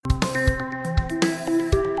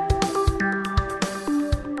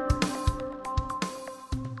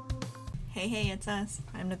it's us.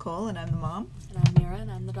 I'm Nicole, and I'm the mom. And I'm Mira, and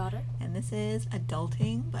I'm the daughter. And this is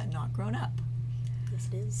Adulting, but Not Grown Up. Yes,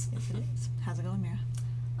 it is. Yes, it is. How's it going, Mira?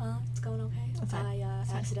 It's going okay. Aside- I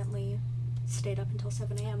accidentally stayed up until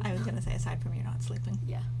 7 a.m. I was going to say, aside from you not sleeping.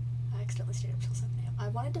 Yeah, I accidentally stayed up until 7 a.m. I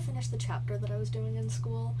wanted to finish the chapter that I was doing in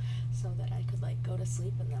school so that I could, go to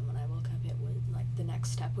sleep, and then when I woke up, it would, the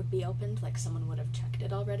next step would be opened. Someone would have checked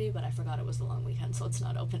it already, but I forgot it was the long weekend, so it's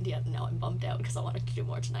not opened yet, and now I'm bummed out because I wanted to do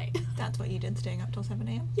more tonight. That's what you did, staying up till 7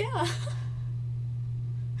 a.m.? Yeah.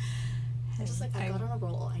 I got on a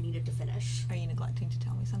roll. I needed to finish. Are you neglecting to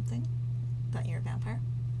tell me something? That you're a vampire?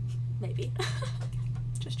 Maybe.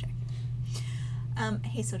 Just checking.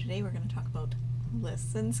 Hey, so today we're going to talk about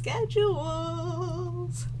lists and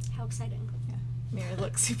schedules. How exciting. Yeah. Mary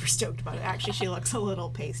looks super stoked about it. Actually, she looks a little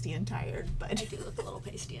pasty and tired, but... I do look a little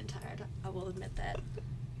pasty and tired. I will admit that.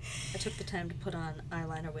 I took the time to put on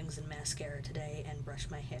eyeliner, wings, and mascara today and brush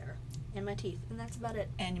my hair and my teeth, and that's about it.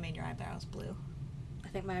 And you made your eyebrows blue. I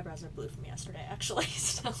think my eyebrows are blue from yesterday, actually,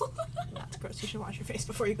 still. That's gross. You should wash your face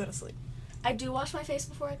before you go to sleep. I do wash my face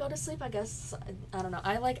before I go to sleep, I guess. I don't know.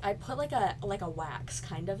 I put a wax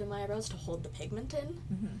kind of in my eyebrows to hold the pigment in.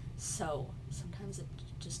 Mm-hmm. So sometimes it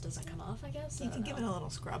just doesn't come off, I guess. You can give it a little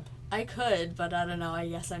scrub. I could, but I don't know. I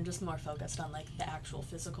guess I'm just more focused on the actual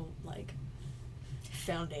physical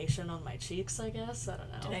foundation on my cheeks, I guess. I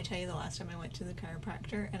don't know. Did I tell you the last time I went to the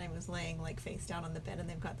chiropractor and I was laying face down on the bed and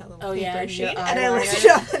they've got that little paper yeah, sheet your and I lifted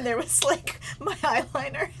up and there was my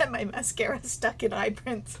eyeliner and my mascara stuck in eye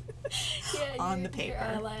prints on the paper.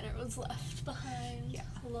 Your eyeliner was left behind. Yeah.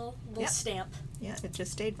 A little stamp. Yeah, it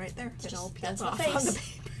just stayed right there. It all peeled that's my off on the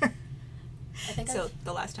face. paper. I think So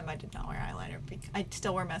the last time I did not wear eyeliner, I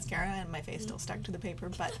still wear mascara and my face still stuck to the paper,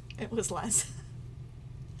 but it was less.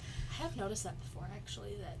 I have noticed that before,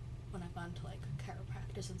 actually, that when I've gone to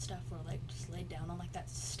chiropractors and stuff, where just laid down on that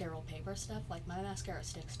sterile paper stuff, my mascara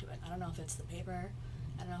sticks to it. I don't know if it's the paper.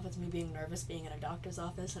 I don't know if it's me being nervous being in a doctor's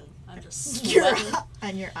office and I'm just sweating.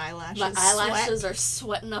 And your eyelashes. My eyelashes are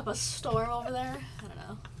sweating up a storm over there. I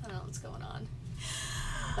don't know what's going on.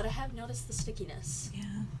 But I have noticed the stickiness.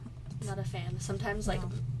 Yeah. Not a fan. Sometimes No.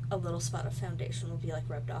 a little spot of foundation will be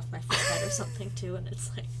rubbed off my forehead or something too, and it's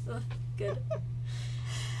ugh, good.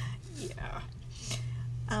 Yeah.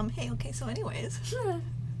 Hey, okay, so anyways.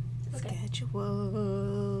 Okay.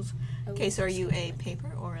 Schedules. Okay, so are you a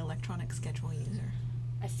paper or electronic schedule user?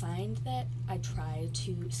 I find that I try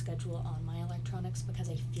to schedule on my electronics because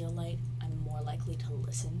I feel like I'm more likely to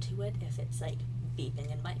listen to it if it's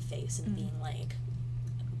beeping in my face and being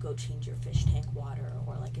go change your fish tank water,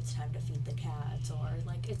 or it's time to feed the cats, or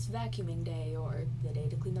it's vacuuming day, or the day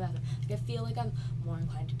to clean the bathroom. I feel like I'm more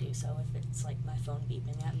inclined to do so if it's my phone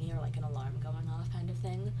beeping at me or an alarm going off kind of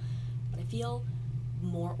thing. But I feel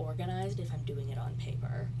more organized if I'm doing it on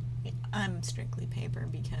paper. I'm strictly paper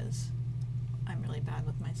because I'm really bad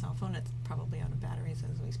with my cell phone. It's probably out of batteries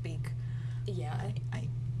as we speak. Yeah.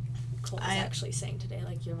 Cole was actually saying today,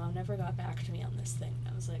 your mom never got back to me on this thing.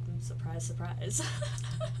 I was like, surprise, surprise.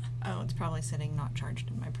 Oh, it's probably sitting not charged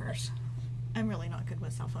in my purse. I'm really not good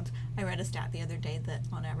with cell phones. I read a stat the other day that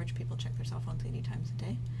on average people check their cell phones 80 times a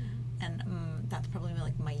day. Mm-hmm. And that's probably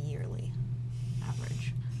my yearly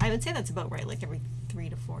average. I would say that's about right. Every 3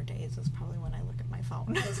 to 4 days is probably when I look at my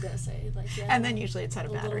phone. I was going to say, yeah. And then usually it's out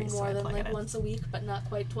of batteries, so I plug it in. More than once a week, but not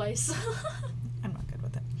quite twice. I'm not good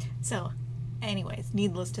with it. So, anyways,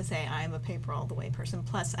 needless to say, I'm a paper all the way person.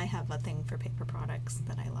 Plus, I have a thing for paper products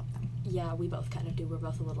that I love them. Yeah, we both kind of do. We're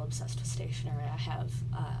both a little obsessed with stationery. I have,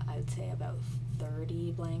 I would say, about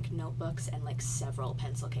 30 blank notebooks and several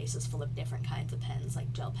pencil cases full of different kinds of pens,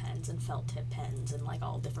 gel pens and felt tip pens and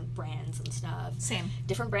all different brands and stuff. Same.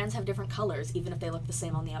 Different brands have different colors. Even if they look the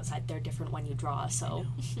same on the outside, they're different when you draw, so...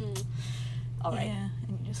 All right. Yeah,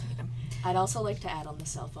 and you just need them. I'd also like to add on the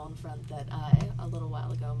cell phone front that a little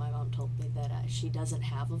while ago my mom told me that she doesn't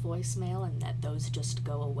have a voicemail and that those just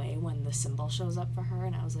go away when the symbol shows up for her,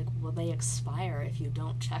 and I was like, well, they expire if you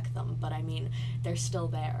don't check them, but they're still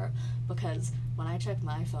there, because when I check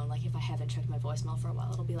my phone, if I haven't checked my voicemail for a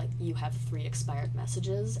while, it'll be you have 3 expired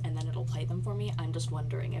messages, and then it'll play them for me. I'm just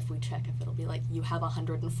wondering if we check if it'll be you have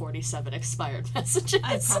 147 expired messages.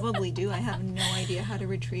 I probably do. I have no idea how to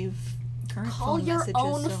retrieve current Call phone your messages,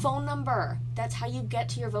 own phone number. That's how you get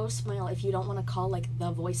to your voicemail if you don't want to call the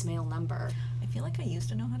voicemail number. I feel like I used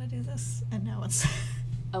to know how to do this, and now it's...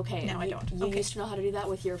 Okay. Now I don't. You Okay. used to know how to do that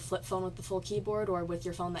with your flip phone with the full keyboard, or with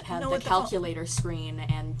your phone that had No, the with the calculator screen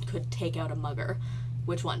and could take out a mugger?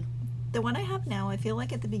 Which one? The one I have now, I feel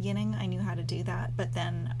like at the beginning I knew how to do that, but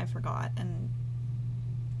then I forgot, and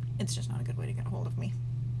it's just not a good way to get a hold of me.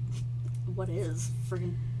 What is?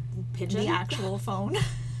 Friggin' pigeon? The actual phone.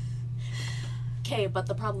 Okay, but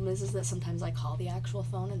the problem is that sometimes I call the actual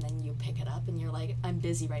phone and then you pick it up and you're like, I'm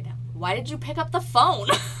busy right now. Why did you pick up the phone?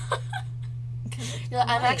 You're like,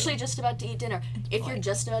 I'm actually just about to eat dinner. If you're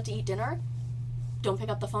just about to eat dinner, don't pick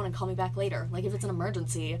up the phone and call me back later. Like, if it's an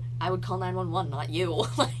emergency, I would call 911, not you.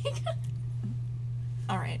 Like,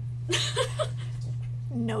 All right.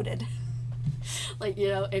 Noted. like, you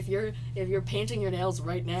know, if you're painting your nails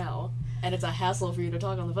right now and it's a hassle for you to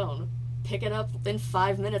talk on the phone, pick it up in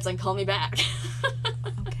 5 minutes and call me back.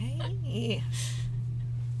 Okay.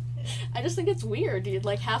 I just think it's weird.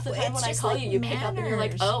 Like, half the Well, time it's when I just call like you pick up and you're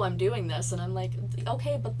like, manners. oh, I'm doing this. And I'm like,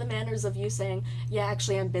 okay, but the manners of you saying, yeah,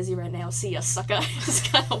 actually, I'm busy right now, see ya, sucker, is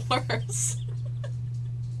kind of worse.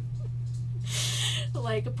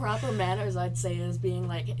 Like, proper manners, I'd say, is being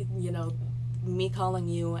like, you know, me calling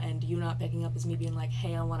you and you not picking up is me being like,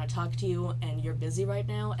 hey, I want to talk to you and you're busy right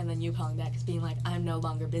now, and then you calling back is being like, I'm no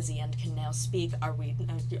longer busy and can now speak.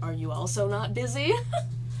 Are you also not busy?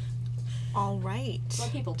 All right. Well,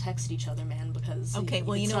 people text each other, man, because Okay,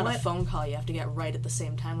 well, you it's know not what? a phone call. You have to get right at the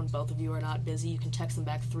same time when both of you are not busy. You can text them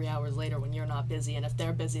back 3 hours later when you're not busy, and if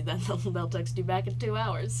they're busy, then they'll text you back in 2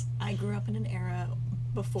 hours. I grew up in an era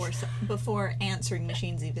before answering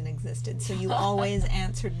machines even existed. So you always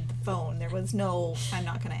answered the phone. There was no, I'm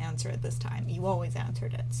not going to answer it this time. You always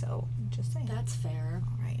answered it. So just saying. That's fair.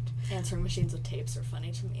 All right. Answering machines with tapes are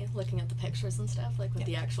funny to me. Looking at the pictures and stuff, like with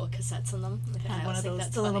the actual cassettes in them. Like, I had one of those,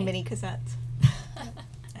 the little mini cassettes. I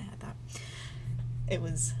had that. It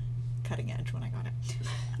was cutting edge when I got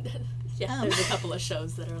it. Yeah, there's a couple of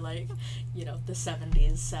shows that are like, you know, the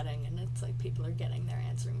 70s setting, and it's like people are getting their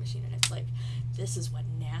answering machine, and it's like, this is what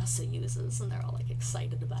NASA uses, and they're all like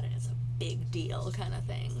excited about it. It's a big deal kind of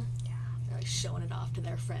thing. Yeah. They're like showing it off to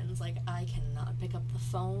their friends, like, I cannot pick up the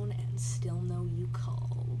phone and still know you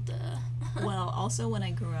called. Well, also when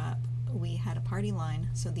I grew up, we had a party line,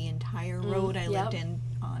 so the entire road I lived in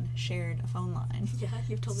on shared a phone line. Yeah,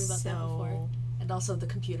 you've told me about that before. And also the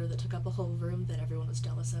computer that took up a whole room that everyone was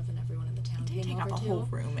jealous of and everyone in the town It didn't came take over up a to. whole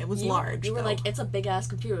room. It was You large. were though. like, it's a big ass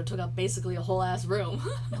computer. It took up basically a whole ass room.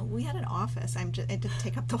 No, we had an office. It didn't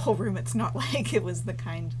take up the whole room. It's not like it was the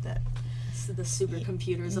kind that. So the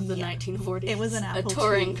supercomputers of the 1940s. It was an Apple a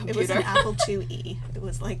touring II. computer. It was an Apple IIe. It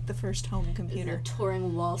was like the first home computer. A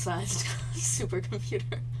touring wall-sized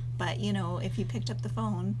supercomputer. But, you know, if you picked up the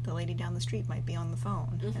phone, the lady down the street might be on the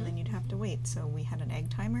phone, and then you'd have to wait. So we had an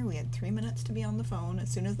egg timer. We had 3 minutes to be on the phone.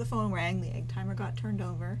 As soon as the phone rang, the egg timer got turned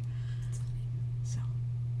over. So,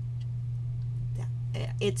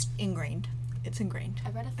 yeah, it's ingrained. It's ingrained.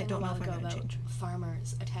 I read a thing a while ago about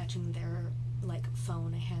farmers attaching their like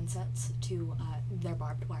phone handsets to their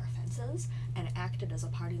barbed wire fences, and it acted as a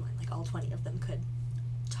party line. Like all 20 of them could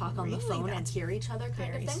talk on the phone and hear each other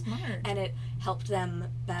kind of thing. Smart. And it helped them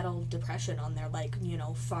battle depression on their, like, you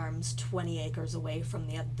know, farms 20 acres away from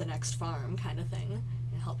the next farm kind of thing.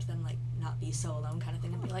 It helped them, like, not be so alone kind of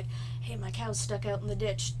thing and be like, hey, my cow's stuck out in the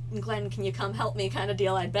ditch. Glenn, can you come help me kind of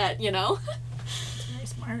deal, I bet, you know? It's very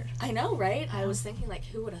smart. I know, right? I was thinking, like,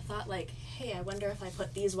 who would have thought, like, hey, I wonder if I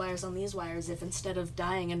put these wires on these wires, if instead of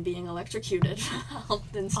dying and being electrocuted, I'll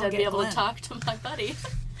instead be able Glenn. to talk to my buddy.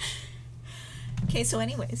 Okay, so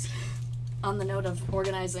anyways. On the note of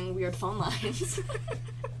organizing weird phone lines.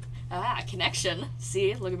 Connection.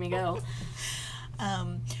 See? Look at me go.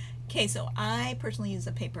 Okay, so I personally use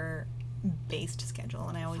a paper-based schedule,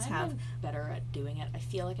 and I always have. I'm better at doing it. I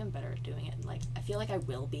feel like I'm better at doing it. And, like, I feel like I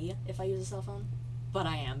will be if I use a cell phone, but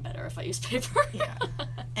I am better if I use paper. Yeah.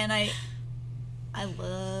 And I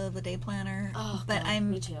love the day planner. Oh, but God,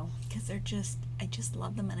 me too. Because I just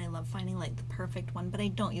love them, and I love finding like the perfect one, but I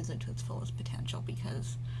don't use it to its fullest potential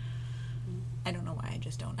because I don't know why, I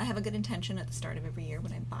just don't. I have a good intention at the start of every year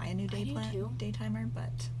when I buy a new day timer,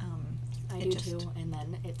 but I do too, and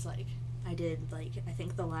then it's like, I did, like, I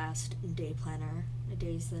think the last day planner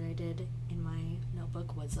days that I did in my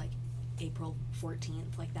notebook was like April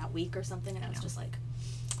 14th, like that week or something, and I was just like,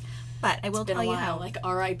 but I will tell you how, like,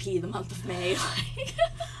 R.I.P. the month of May.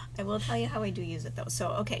 I will tell you how I do use it though. So,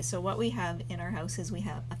 okay, so what we have in our house is we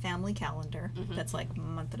have a family calendar that's like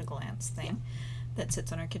month at a glance thing that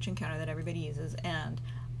sits on our kitchen counter that everybody uses, and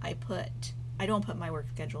I don't put my work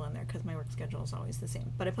schedule in there because my work schedule is always the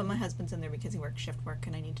same, but I put my husband's in there because he works shift work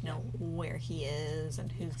and I need to know where he is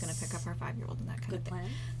and who's going to pick up our 5-year-old and that kind of thing. Plan.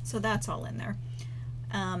 So that's all in there.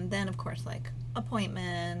 Then of course, like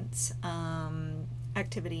appointments,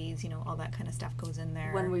 activities, you know, all that kind of stuff goes in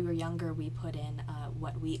there. When we were younger, we put in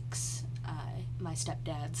what weeks my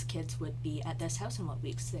stepdad's kids would be at this house and what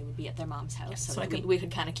weeks they would be at their mom's house, so we could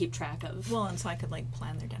kind of keep track of. Well, and so I could like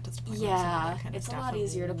plan their dentist appointments and all that kind of it's stuff. a lot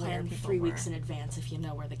easier to plan 3 weeks were. in advance if you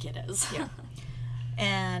know where the kid is. Yeah.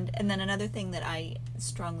 And then another thing that I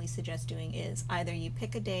strongly suggest doing is either you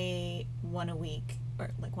pick a day, one a week, or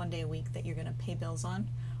like one day a week that you're going to pay bills on,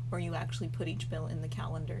 or you actually put each bill in the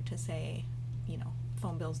calendar to say, you know,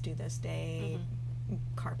 phone bills due this day,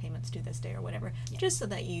 car payments due this day, or whatever, just so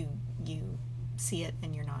that you see it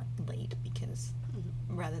and you're not late, because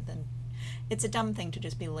rather than, it's a dumb thing to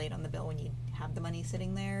just be late on the bill when you have the money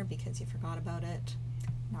sitting there because you forgot about it.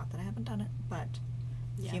 Not that I haven't done it, but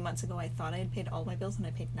a few months ago I thought I had paid all my bills and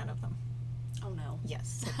I paid none of them. Oh no.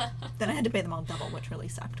 Yes. So then I had to pay them all double, which really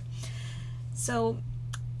sucked. So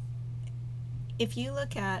if you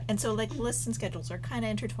look at, and so like lists and schedules are kind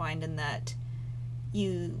of intertwined in that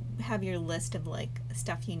you have your list of like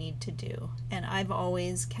stuff you need to do. And I've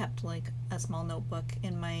always kept like a small notebook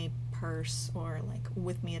in my purse or like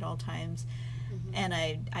with me at all times. And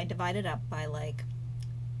I divide it up by like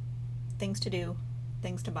things to do,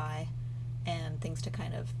 things to buy, and things to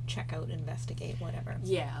kind of check out, investigate, whatever.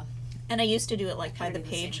 Yeah. And I used to do it like by the the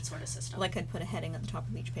page, same sort of system. like I'd put a heading at the top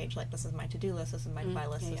of each page, like this is my to-do list, this is my buy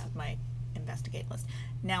list, this is my investigate list.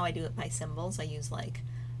 Now I do it by symbols. I use like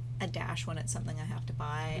a dash when it's something I have to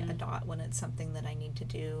buy, a dot when it's something that I need to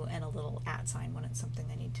do, and a little @ sign when it's something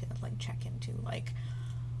I need to like check into, like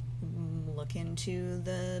look into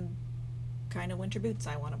the kind of winter boots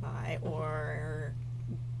I want to buy, or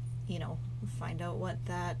you know, find out what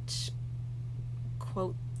that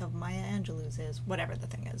quote of Maya Angelou's is, whatever the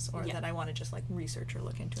thing is, or that I want to just like research or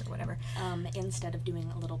look into or whatever. Instead of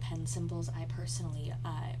doing little pen symbols, I personally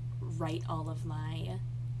write all of my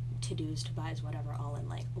to-dos, to-buys, whatever, all in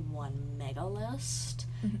like one mega list,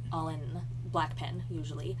 all in black pen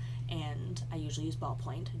usually, and I usually use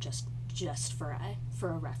ballpoint just for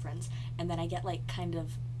a reference, and then I get like kind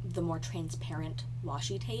of the more transparent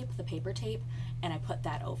washi tape, the paper tape, and I put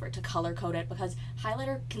that over to color code it, because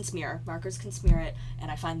highlighter can smear, markers can smear it, and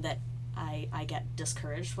I find that I get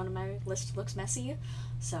discouraged when my list looks messy.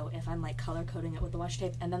 So if I'm like color coding it with the washi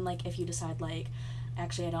tape, and then like if you decide like,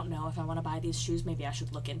 actually I don't know if I want to buy these shoes, maybe I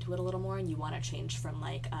should look into it a little more, and you want to change from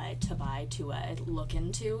like to buy to look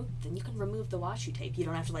into, then you can remove the washi tape. You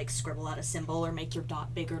don't have to like scribble out a symbol or make your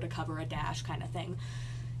dot bigger to cover a dash kind of thing.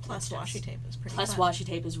 Plus washi tape is pretty Plus fun. washi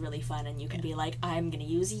tape is really fun, and you can be like, I'm going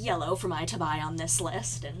to use yellow for my to buy on this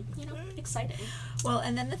list, and, you know, exciting. Well,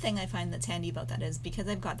 and then the thing I find that's handy about that is, because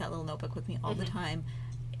I've got that little notebook with me all the time,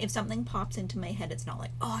 if something pops into my head, it's not like,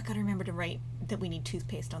 oh, I gotta remember to write that we need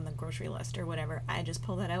toothpaste on the grocery list or whatever. I just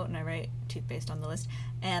pull that out and I write toothpaste on the list,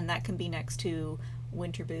 and that can be next to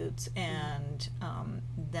winter boots and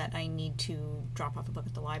that I need to drop off a book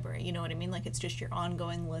at the library. You know what I mean? Like, it's just your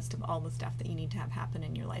ongoing list of all the stuff that you need to have happen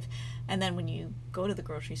in your life. And then when you go to the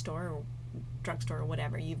grocery store or drugstore or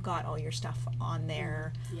whatever, you've got all your stuff on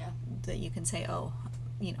there that you can say, oh,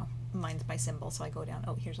 you know, mine's by symbol, so I go down,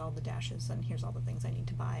 oh, here's all the dashes and here's all the things I need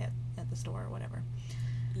to buy at the store or whatever.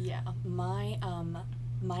 Yeah,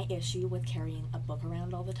 my issue with carrying a book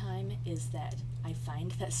around all the time is that I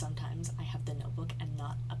find that sometimes I have the notebook and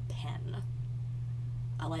not a pen.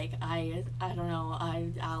 I don't know,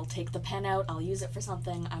 I'll take the pen out, I'll use it for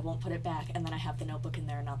something, I won't put it back, and then I have the notebook in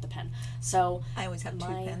there and not the pen. So I always have two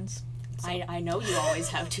pens. So. I know you always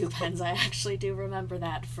have two pens. I actually do remember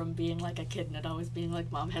that from being like a kid and it always being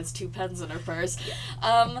like, Mom has two pens in her purse.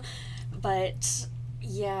 But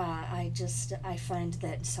yeah, I find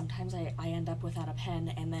that sometimes I end up without a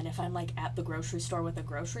pen, and then if I'm like at the grocery store with a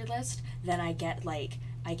grocery list, then I get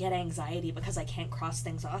anxiety because I can't cross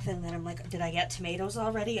things off, and then I'm like, did I get tomatoes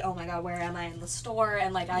already? Oh my god, where am I in the store?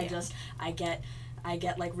 And like I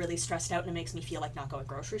get like really stressed out, and it makes me feel like not going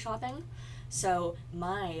grocery shopping. So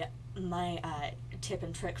my tip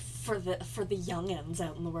and trick for the youngins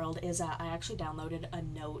out in the world is I actually downloaded a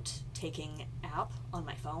note-taking app on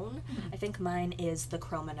my phone. I think mine is the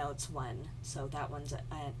Chroma Notes one, so that one's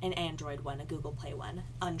an Android one, a Google Play one.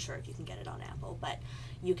 Unsure if you can get it on Apple, but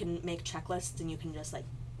you can make checklists and you can just like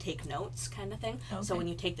take notes kind of thing. Okay. So when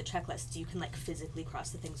you take the checklists, you can like physically cross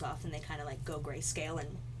the things off, and they kind of like go grayscale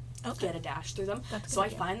and get a dash through them. So I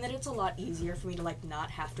find that it's a lot easier for me to like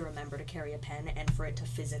not have to remember to carry a pen, and for it to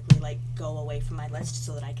physically like go away from my list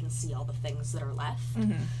so that I can see all the things that are left.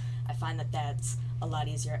 I find that that's a lot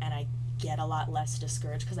easier, and I get a lot less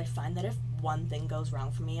discouraged, because I find that if one thing goes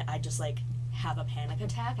wrong for me, I just like have a panic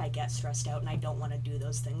attack. I get stressed out and I don't want to do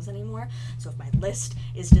those things anymore. So if my list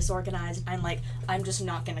is disorganized, I'm like, I'm just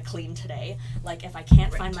not going to clean today. Like, if I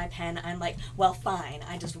can't find my pen, I'm like, well, fine,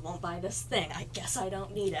 I just won't buy this thing. I guess I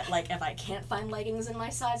don't need it. Like, if I can't find leggings in my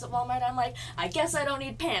size at Walmart, I'm like, I guess I don't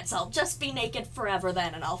need pants. I'll just be naked forever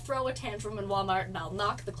then, and I'll throw a tantrum in Walmart and I'll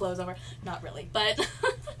knock the clothes over. Not really, but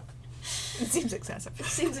It seems excessive. It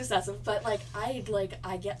seems excessive, but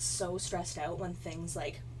I get so stressed out when things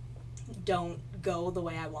don't go the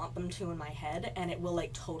way I want them to in my head, and it will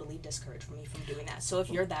totally discourage me from doing that. So if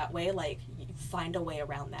you're that way, find a way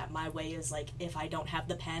around that. My way is if I don't have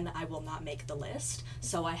the pen, I will not make the list.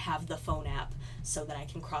 So I have the phone app so that I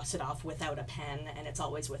can cross it off without a pen, and it's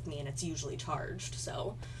always with me, and it's usually charged.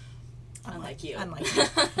 So unlike you.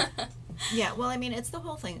 Yeah, well, I mean, it's the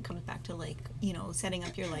whole thing. It comes back to setting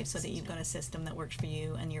up your life so that you've got a system that works for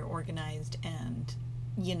you and you're organized and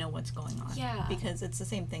you know what's going on. Yeah. Because it's the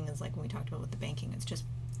same thing as when we talked about with the banking. It's just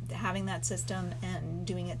having that system and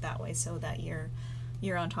doing it that way so that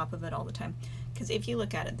you're on top of it all the time. Because if you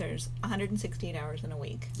look at it, there's 168 hours in a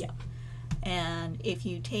week. Yeah. And if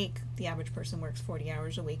you take the average person works 40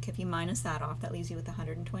 hours a week, if you minus that off, that leaves you with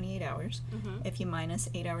 128 hours. Mm-hmm. If you minus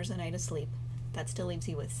 8 hours a night of sleep, that still leaves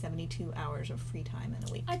you with 72 hours of free time in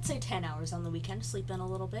a week. I'd say 10 hours on the weekend, sleep in a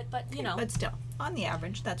little bit, but But still, on the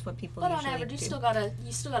average, that's what people But usually on average, do.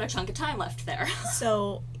 you still got a chunk of time left there.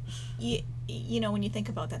 So, when you think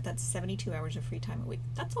about that, that's 72 hours of free time a week.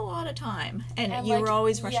 That's a lot of time. And you were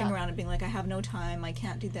always rushing around and being I have no time, I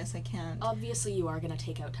can't do this, I can't. Obviously, you are going to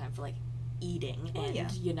take out time for, eating and,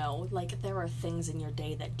 there are things in your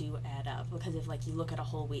day that do add up. Because if, you look at a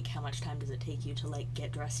whole week, how much time does it take you to,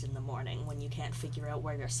 get dressed in the morning when you can't figure out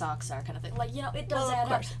where your socks are kind of thing? It does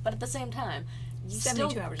add up. But at the same time, you 72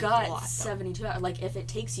 still hours got is a lot, 72 hours. If it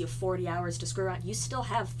takes you 40 hours to screw around, you still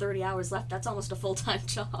have 30 hours left. That's almost a full-time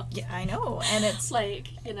job. Yeah, I know. And it's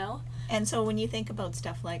And so when you think about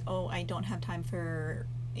stuff I don't have time for,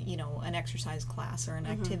 an exercise class or an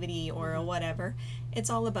activity or a whatever, it's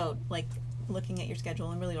all about, looking at your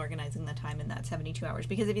schedule and really organizing the time in that 72 hours.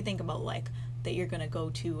 Because if you think about, that you're going to go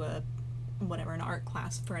to an art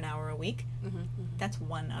class for an hour a week, that's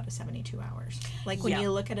 1 out of 72 hours. When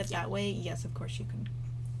you look at it that way, yes, of course you can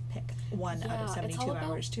pick 1 out of 72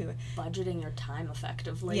 hours to budgeting your time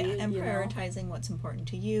effectively. Yeah, and prioritizing what's important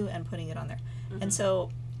to you and putting it on there. And so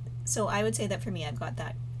I would say that for me, I've got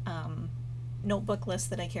that notebook list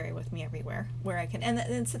that I carry with me everywhere where I can, and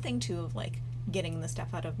it's the thing too of getting the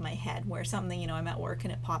stuff out of my head, where something, I'm at work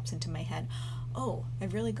and it pops into my head,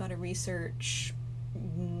 I've really got to research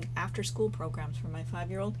after school programs for my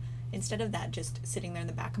 5-year-old. Instead of that just sitting there in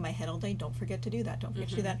the back of my head all day, don't forget to do that, don't forget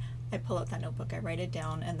to do that. I pull out that notebook, I write it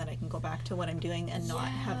down, and then I can go back to what I'm doing and not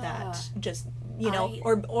have that just,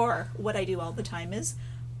 or what I do all the time is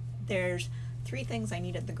there's 3 things I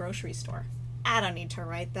need at the grocery store. I don't need to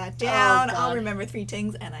write that down. I'll remember 3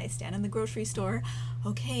 things, and I stand in the grocery store.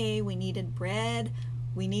 Okay, we needed bread,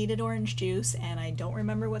 we needed orange juice, and I don't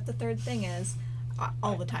remember what the 3rd thing is.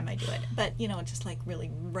 All the time I do it. But, just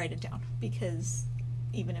really write it down, because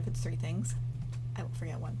even if it's 3 things, I will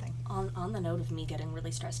forget 1 thing. On the note of me getting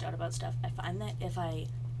really stressed out about stuff, I find that if I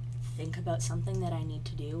think about something that I need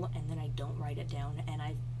to do, and then I don't write it down, and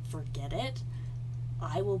I forget it,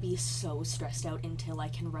 I will be so stressed out until I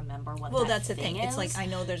can remember what that thing is. Well, that's the thing. It's I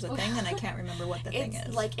know there's a thing, and I can't remember what the thing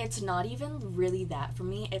is. It's not even really that for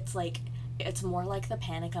me. It's more the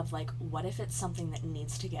panic of what if it's something that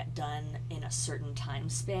needs to get done in a certain time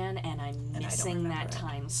span, and I'm missing that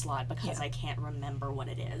time slot because I can't remember what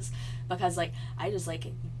it is. Because I just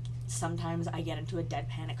sometimes I get into a dead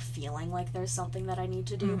panic feeling there's something that I need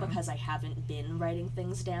to do because I haven't been writing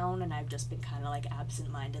things down, and I've just been kind of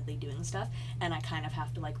absent-mindedly doing stuff, and I kind of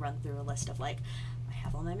have to run through a list of I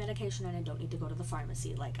have all my medication and I don't need to go to the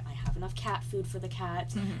pharmacy. I have enough cat food for the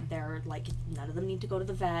cats. They're none of them need to go to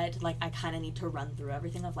the vet. I kind of need to run through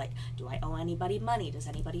everything of do I owe anybody money? Does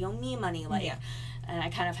anybody owe me money? And I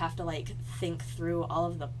kind of have to think through all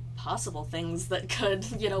of the possible things that could,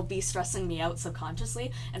 be stressing me out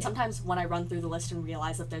subconsciously. And sometimes when I run through the list and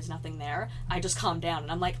realize that there's nothing there, I just calm down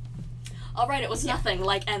and I'm all right, it was nothing,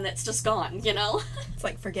 and it's just gone,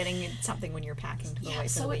 It's forgetting something when you're packing to go away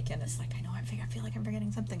for the weekend. It's I know, I feel like I'm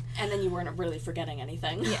forgetting something. And then you weren't really forgetting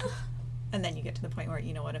anything. Yeah. And then you get to the point where,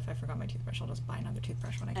 what if I forgot my toothbrush, I'll just buy another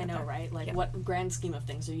toothbrush when I get there. I know, right? What grand scheme of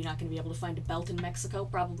things, are you not going to be able to find a belt in Mexico?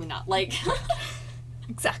 Probably not.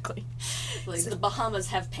 Exactly. The Bahamas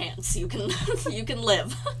have pants. You can you can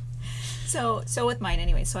live. So with mine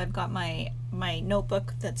anyway, so I've got my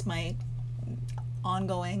notebook that's my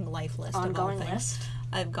ongoing life list of all things.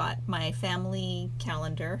 I've got my family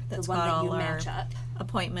calendar that's got all our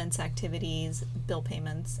appointments, activities, bill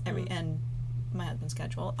payments, and my husband's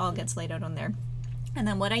schedule all gets laid out on there. And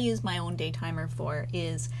then what I use my own day timer for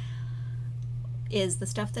is the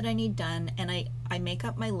stuff that I need done, and I make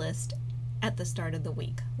up my list at the start of the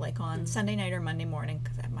week, on Sunday night or Monday morning,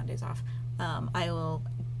 because I have Mondays off. I will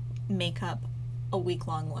make up a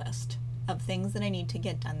week-long list of things that I need to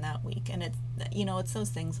get done that week. And it's, you know, it's those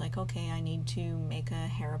things like, okay, I need to make a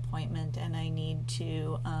hair appointment, and I need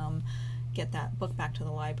to get that book back to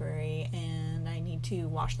the library, and I need to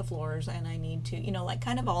wash the floors, and I need to, you know, like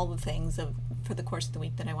kind of all the things for the course of the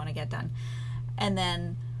week that I want to get done. And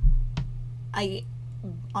then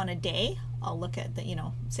on a day, I'll look at the, you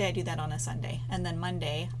know, say I do that on a Sunday, and then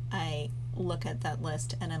Monday I look at that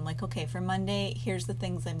list and I'm like, okay, for Monday, here's the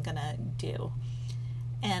things I'm gonna do.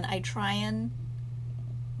 And I try and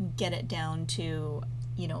get it down to,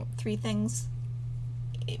 you know, 3 things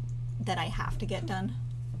that I have to get done.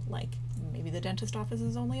 Like, maybe the dentist office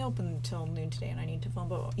is only open until noon today and I need to phone,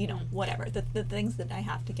 but, you know, whatever. The things that I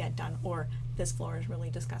have to get done, or this floor is really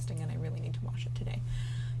disgusting and I really need to wash it today.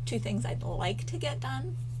 2 things I'd like to get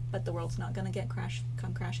done, but the world's not going to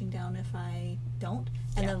come crashing down if I don't.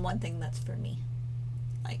 And then 1 thing that's for me.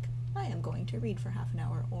 Like, I am going to read for half an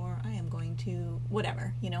hour, or I am going to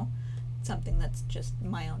whatever, you know, something that's just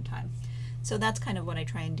my own time. So that's kind of what I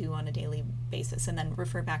try and do on a daily basis, and then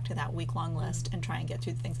refer back to that week-long list and try and get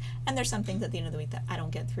through the things. And there's some things at the end of the week that I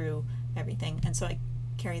don't get through everything, and so I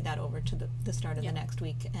carry that over to the start of the next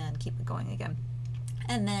week and keep it going again.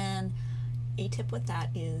 And then a tip with that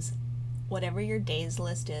is, whatever your day's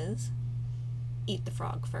list is, eat the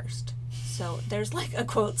frog first. So there's like a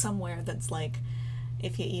quote somewhere that's like,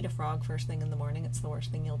 if you eat a frog first thing in the morning, it's the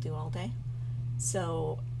worst thing you'll do all day.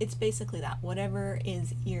 So it's basically that. Whatever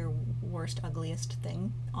is your worst, ugliest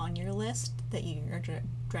thing on your list that you're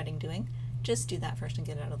dreading doing, just do that first and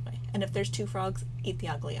get it out of the way. And if there's 2 frogs, eat the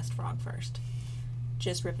ugliest frog first.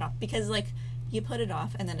 Just rip it off. Because, like, you put it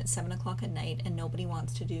off and then it's 7 o'clock at night and nobody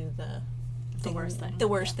wants to do the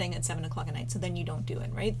worst thing at 7 o'clock at night. So then you don't do it,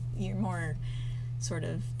 right? You're more sort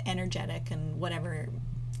of energetic and whatever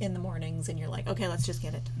in the mornings, and you're like, okay, let's just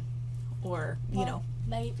get it done. Or, you know.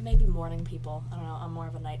 Maybe morning people. I don't know. I'm more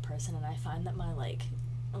of a night person, and I find that my, like,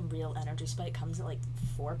 real energy spike comes at, like,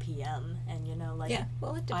 4 p.m. And, you know, like, yeah,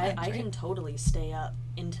 well, it depends, I can totally stay up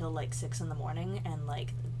until, like, 6 in the morning, and,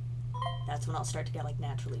 like, that's when I'll start to get, like,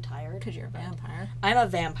 naturally tired. Because you're a vampire. I'm a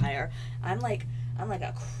vampire. I'm like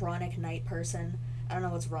a chronic night person. I don't know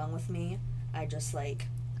what's wrong with me. I just, like...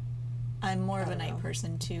 I'm more of a night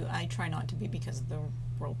person, too. I try not to be, because the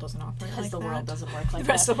world doesn't operate like that. Because the world doesn't work like that. The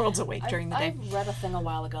rest of the world's awake during the day. I read a thing a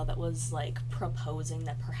while ago that was, like, proposing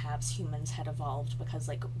that perhaps humans had evolved because,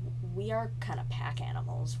 like, we are kind of pack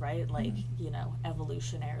animals, right? Like, you know,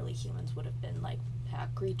 evolutionarily humans would have been, like,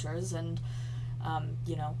 pack creatures, and,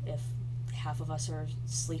 you know, if half of us are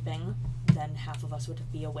sleeping, then half of us would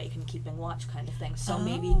be awake and keeping watch, kind of thing. So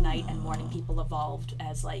maybe night and morning people evolved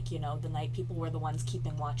as, like, you know, the night people were the ones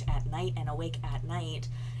keeping watch at night and awake at night,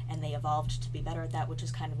 and they evolved to be better at that, which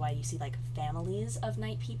is kind of why you see, like, families of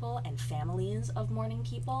night people and families of morning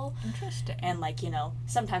people. Interesting. And, like, you know,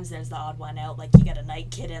 sometimes there's the odd one out, like, you get a night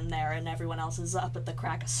kid in there and everyone else is up at the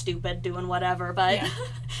crack of stupid doing whatever, but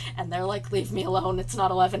and they're like, leave me alone, it's not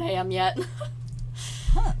 11 a.m. yet.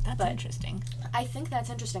 That's interesting. I think that's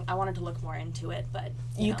interesting. I wanted to look more into it, but...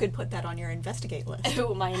 You could put that on your investigate list.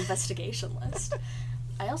 Ooh, my investigation list.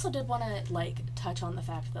 I also did want to, like, touch on the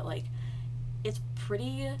fact that, like, it's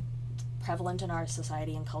pretty prevalent in our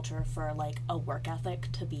society and culture for, like, a work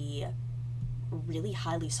ethic to be really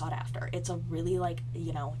highly sought after. It's a really, like,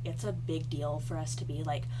 you know, it's a big deal for us to be,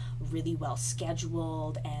 like, really well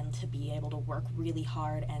scheduled and to be able to work really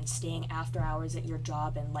hard, and staying after hours at your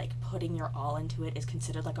job and, like, putting your all into it is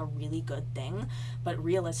considered, like, a really good thing. But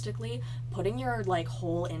realistically, putting your, like,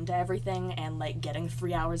 whole into everything and, like, getting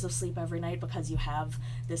 3 hours of sleep every night because you have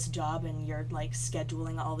this job and you're, like,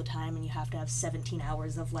 scheduling all the time and you have to have 17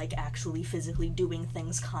 hours of, like, actually physically doing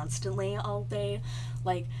things constantly all day,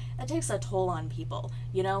 like, that takes a toll on people,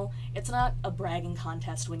 you know? It's not a bragging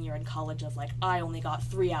contest when you're in college of, like, I only got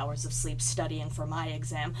 3 hours of sleep studying for my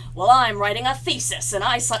exam. Well, I'm writing a thesis and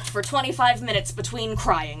I slept for 25 minutes between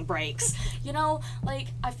crying breaks. You know, like,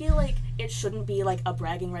 I feel like it shouldn't be, like, a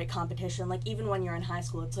bragging right competition. Like, even when you're in high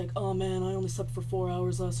school, it's like, oh man, I only slept for 4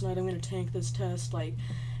 hours last night, I'm gonna tank this test. Like,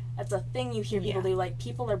 that's a thing you hear people do. Like,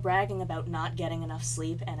 people are bragging about not getting enough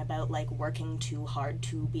sleep and about, like, working too hard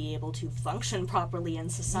to be able to function properly in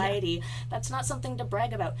society. That's not something to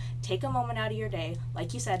brag about. Take a moment out of your day.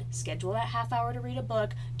 Like you said, schedule that half hour to read a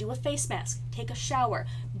book, do a face mask, take a shower,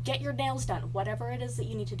 get your nails done, whatever it is that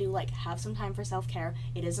you need to do. Like, have some time for self-care.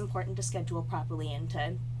 It is important to schedule properly and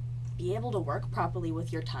to be able to work properly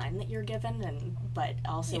with your time that you're given, but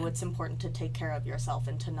also it's important to take care of yourself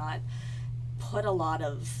and to not put a lot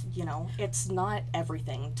of, it's not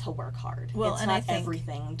everything to work hard. Well, it's and not I think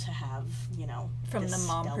everything to have, from this the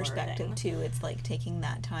mom stellar perspective thing. too, it's like taking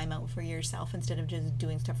that time out for yourself instead of just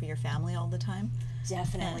doing stuff for your family all the time.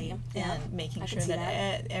 Definitely. And making I sure can see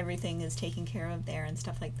that everything is taken care of there and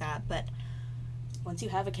stuff like that. But once you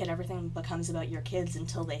have a kid, everything becomes about your kids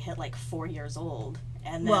until they hit like 4 years old,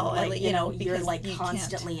 and then Well, you're because like you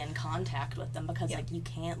constantly in contact with them because Yeah. like you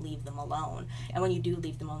can't leave them alone. And when you do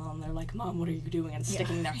leave them alone, they're like, "Mom, what are you doing?" and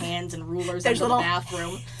sticking their hands and rulers There's into the little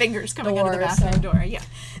bathroom. fingers coming under the Door, bathroom so- door. Yeah,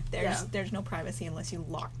 Yeah. there's no privacy unless you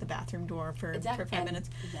lock the bathroom door for Exactly. 5 And minutes.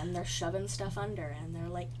 then they're shoving stuff under, and they're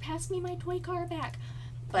like, "Pass me my toy car back."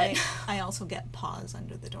 But I also get paws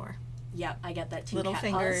under the door. yeah, I get that too. Little Cat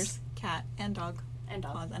fingers, paws cat and dog. and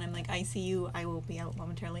dog. Paws, and I'm like, I see you, I will be out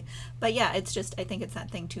momentarily. But yeah, it's just, I think it's that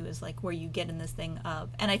thing too, is like where you get in this thing of,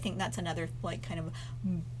 and I think that's another like kind of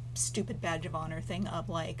stupid badge of honor thing of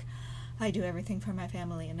like, I do everything for my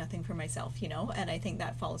family and nothing for myself, and I think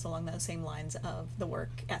that falls along those same lines of the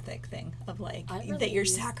work ethic thing of like that you're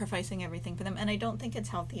sacrificing everything for them, and I don't think it's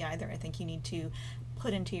healthy either. I think you need to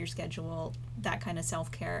put into your schedule that kind of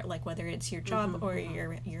self-care, like whether it's your job or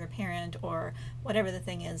you're a parent or whatever the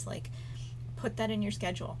thing is, like put that in your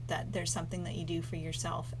schedule, that there's something that you do for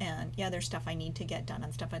yourself. And yeah, there's stuff I need to get done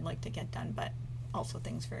and stuff I'd like to get done, but also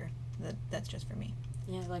things that's just for me.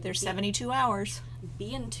 Yeah, like There's 72 hours.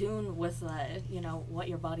 Be in tune with what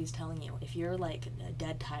your body's telling you. If you're like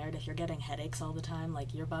dead tired, if you're getting headaches all the time,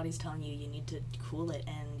 like your body's telling you need to cool it,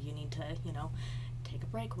 and you need to take a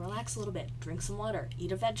break, relax a little bit, drink some water,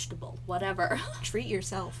 eat a vegetable, whatever. Treat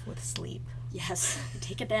yourself with sleep. Yes,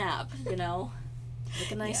 take a nap,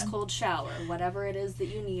 take a nice cold shower, whatever it is that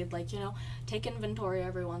you need, take inventory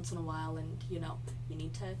every once in a while, and you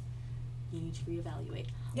need to reevaluate.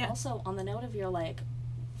 Yeah. Also, on the note of your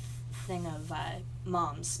thing of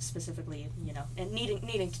moms specifically, and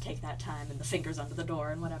needing to take that time and the fingers under the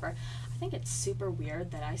door and whatever, I think it's super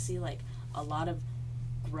weird that I see like a lot of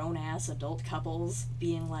grown ass adult couples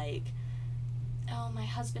being like, "Oh, my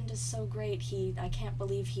husband is so great. I can't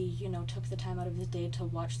believe he, took the time out of his day to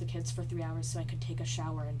watch the kids for 3 hours so I could take a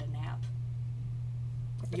shower and a nap."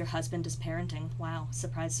 Your husband is parenting. Wow.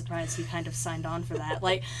 Surprise, surprise. He kind of signed on for that.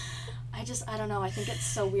 I don't know. I think it's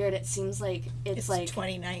so weird. It seems like it's like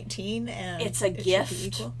 2019 and it's a it should be gift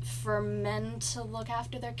equal. for men to look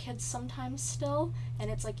after their kids sometimes still. And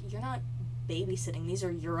it's like, you're not babysitting. These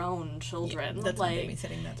are your own children. Yeah, that's not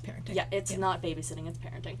babysitting, that's parenting. Yeah, it's not babysitting, it's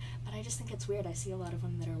parenting. But I just think it's weird. I see a lot of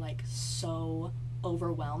women that are like so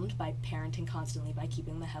overwhelmed by parenting constantly, by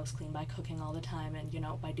keeping the house clean, by cooking all the time, and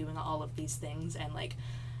by doing all of these things, and like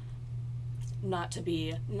not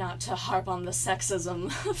to harp on the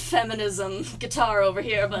sexism feminism guitar over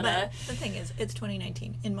here, but the thing is, it's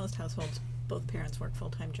 2019. In most households, both parents work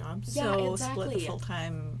full-time jobs, yeah, so exactly. split the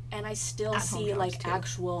full-time. And I still at-home see like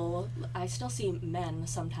jobs, I still see men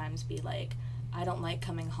sometimes be like, I don't like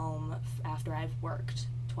coming home after I've worked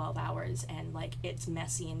 12 hours and like it's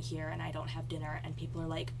messy in here and I don't have dinner, and people are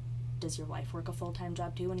like, does your wife work a full-time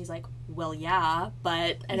job too? And he's like, well, yeah,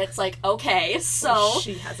 but, and it's like, okay, so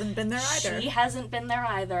she hasn't been there either. She hasn't been there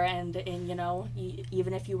either, and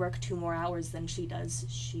even if you work 2 more hours than she does,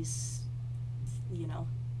 she's,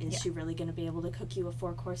 is she really going to be able to cook you a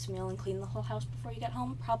 4-course meal and clean the whole house before you get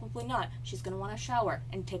home? Probably not. She's going to want to shower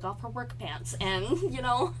and take off her work pants and,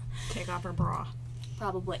 take off her bra.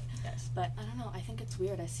 Probably. Yes. But I don't know. I think it's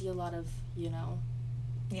weird. I see a lot of,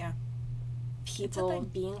 Yeah. people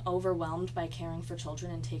being overwhelmed by caring for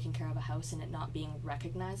children and taking care of a house and it not being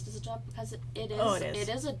recognized as a job, because it is. Oh, it is.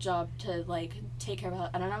 It is a job to like take care of a house.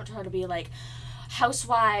 And I'm not trying to be like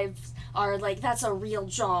housewives are like that's a real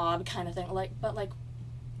job kind of thing. But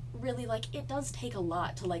really it does take a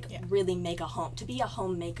lot to really make a home. To be a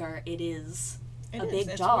homemaker, it is a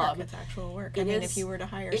big job. Work. It's actual work. It I mean, is, if you were to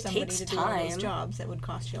hire somebody to do all those jobs, it would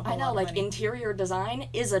cost you a whole lot of money. Interior design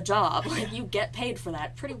is a job. You get paid for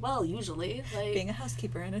that pretty well usually. Being a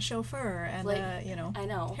housekeeper and a chauffeur and I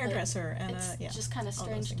know, hairdresser and it's just kind of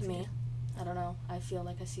strange to me. Yeah. I don't know. I feel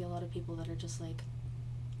like I see a lot of people that are just like,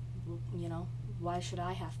 why should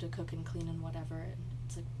I have to cook and clean and whatever? And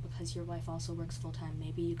it's like, because your wife also works full time.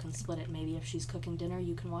 Maybe you can split it. Maybe if she's cooking dinner,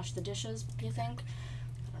 you can wash the dishes. You think?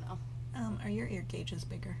 I don't know. Are your ear gauges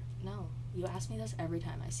bigger? No. You ask me this every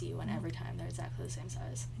time I see you, and every time they're exactly the same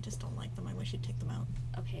size. I just don't like them. I wish you'd take them out.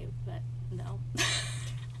 Okay, but no.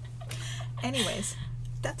 Anyways,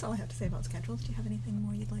 that's all I have to say about schedules. Do you have anything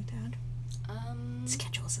more you'd like to add?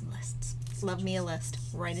 Schedules and lists. Love me a list.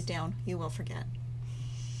 Write it down. You will forget.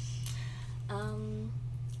 I don't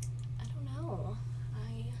know.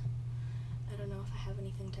 I don't know if I have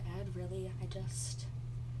anything to add, really. I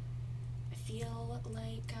feel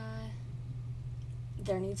like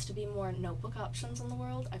there needs to be more notebook options in the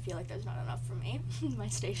world. I feel like there's not enough for me. My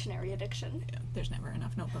stationery addiction. Yeah, there's never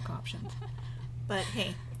enough notebook options. But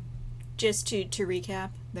hey, just to recap,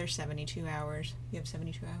 there's 72 hours. You have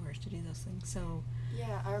 72 hours to do those things. So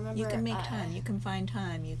yeah, I remember you can make time. You can find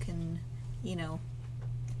time. You can, I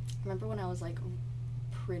remember when I was like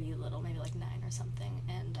pretty little, maybe like 9 or something,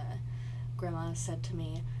 and Grandma said to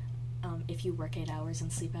me, if you work 8 hours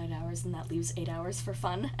and sleep 8 hours, then that leaves 8 hours for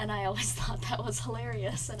fun. And I always thought that was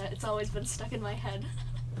hilarious, and it's always been stuck in my head.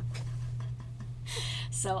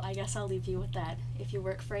 So I guess I'll leave you with that. If you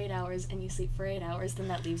work for 8 hours and you sleep for 8 hours, then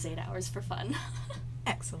that leaves 8 hours for fun.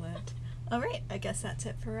 Excellent. All right, I guess that's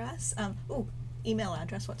it for us. Email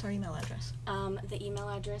address. What's our email address? The email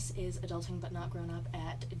address is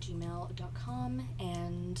adultingbutnotgrownup@gmail.com,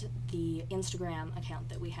 and the Instagram account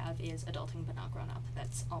that we have is adultingbutnotgrownup.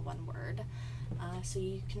 That's all one word. So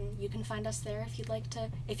you can find us there if you'd like to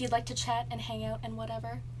chat and hang out and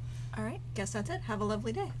whatever. All right, guess that's it. Have a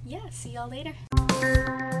lovely day. Yeah, see y'all later.